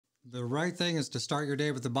The right thing is to start your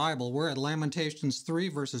day with the Bible. We're at Lamentations 3,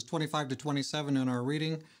 verses 25 to 27 in our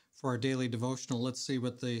reading for our daily devotional. Let's see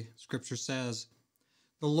what the scripture says.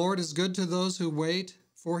 The Lord is good to those who wait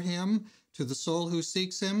for him, to the soul who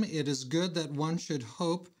seeks him. It is good that one should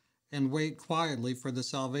hope and wait quietly for the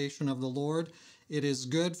salvation of the Lord. It is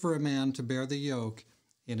good for a man to bear the yoke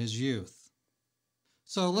in his youth.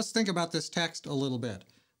 So let's think about this text a little bit.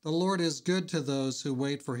 The Lord is good to those who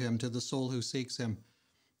wait for him, to the soul who seeks him.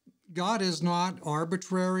 God is not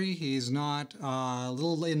arbitrary. He's not a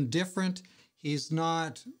little indifferent. He's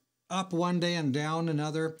not up one day and down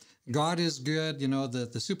another. God is good. You know,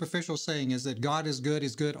 the superficial saying is that God is good.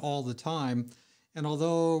 He's good all the time. And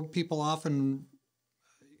although people often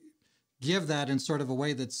give that in sort of a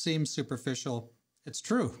way that seems superficial, it's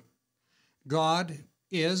true. God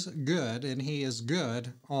is good, and he is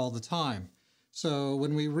good all the time. So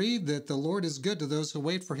when we read that the Lord is good to those who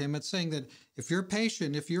wait for him, it's saying that if you're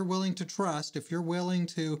patient, if you're willing to trust, if you're willing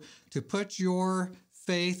to put your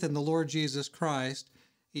faith in the Lord Jesus Christ,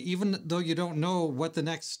 even though you don't know what the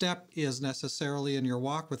next step is necessarily in your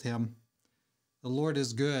walk with him, the Lord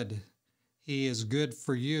is good. He is good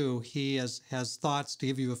for you. He has thoughts to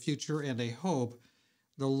give you a future and a hope.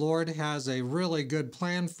 The Lord has a really good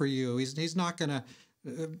plan for you. He's not going to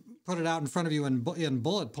put it out in front of you in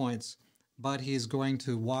bullet points, but he's going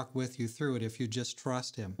to walk with you through it if you just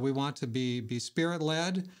trust him. We want to be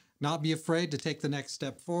spirit-led, not be afraid to take the next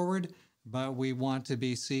step forward, but we want to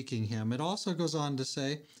be seeking him. It also goes on to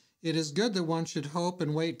say, it is good that one should hope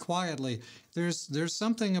and wait quietly. There's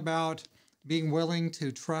something about being willing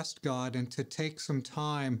to trust God and to take some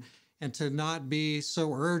time and to not be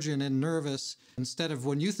so urgent and nervous. Instead of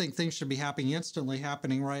when you think things should be happening instantly,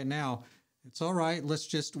 happening right now, it's all right. Let's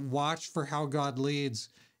just watch for how God leads,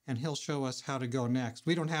 and he'll show us how to go next.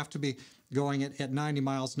 We don't have to be going at 90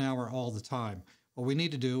 miles an hour all the time. What we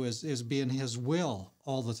need to do is be in his will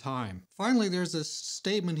all the time. Finally, there's a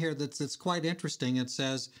statement here that's quite interesting. It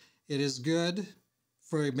says, it is good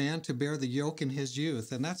for a man to bear the yoke in his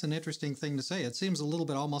youth. And that's an interesting thing to say. It seems a little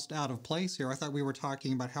bit almost out of place here. I thought we were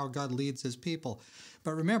talking about how God leads his people.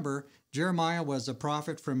 But remember, Jeremiah was a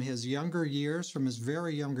prophet from his younger years, from his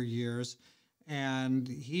very younger years, and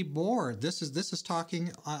he bore. This is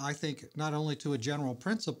talking, I think, not only to a general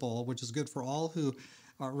principle, which is good for all who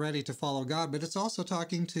are ready to follow God, but it's also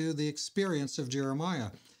talking to the experience of Jeremiah.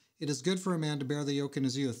 It is good for a man to bear the yoke in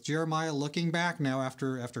his youth. Jeremiah, looking back now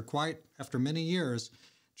after many years,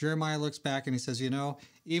 Jeremiah looks back and he says, you know,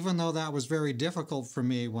 even though that was very difficult for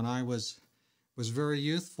me when I was very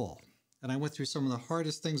youthful, and I went through some of the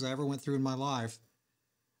hardest things I ever went through in my life,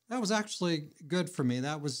 that was actually good for me.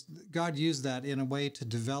 God used that in a way to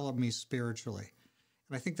develop me spiritually.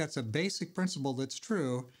 And I think that's a basic principle that's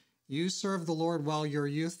true. You serve the Lord while you're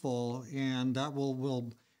youthful, and that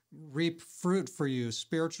will reap fruit for you,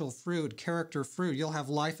 spiritual fruit, character fruit. You'll have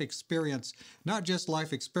life experience, not just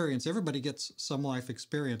life experience. Everybody gets some life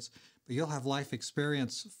experience, but you'll have life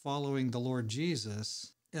experience following the Lord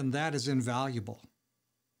Jesus, and that is invaluable.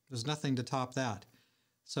 There's nothing to top that.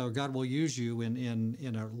 So God will use you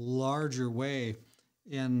in a larger way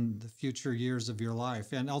in the future years of your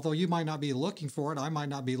life. And although you might not be looking for it, I might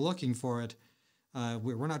not be looking for it,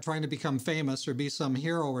 we're not trying to become famous or be some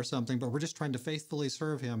hero or something, but we're just trying to faithfully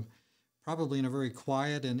serve him, probably in a very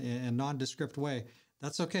quiet and nondescript way.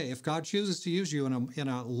 That's okay. If God chooses to use you in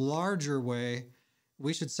a larger way,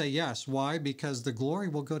 we should say yes. Why? Because the glory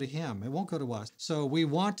will go to him. It won't go to us. So we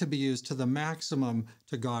want to be used to the maximum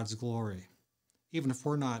to God's glory, even if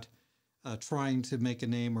we're not trying to make a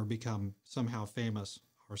name or become somehow famous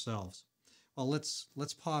ourselves. Well,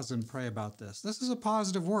 let's pause and pray about this. This is a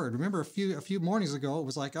positive word. Remember, a few mornings ago, it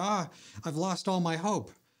was like, I've lost all my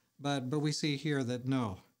hope. But we see here that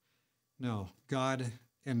no, God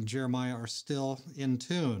and Jeremiah are still in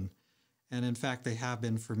tune. And in fact, they have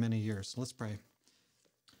been for many years. Let's pray.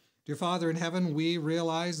 Dear Father in heaven, we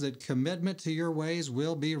realize that commitment to your ways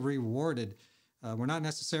will be rewarded. We're not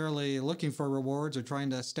necessarily looking for rewards or trying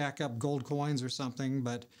to stack up gold coins or something,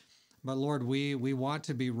 but Lord, we want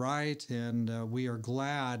to be right, and we are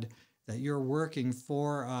glad that you're working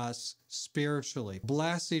for us spiritually.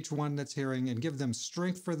 Bless each one that's hearing and give them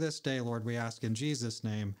strength for this day, Lord, we ask in Jesus'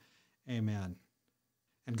 name, amen.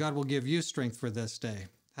 And God will give you strength for this day.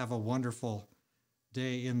 Have a wonderful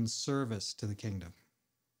day in service to the kingdom.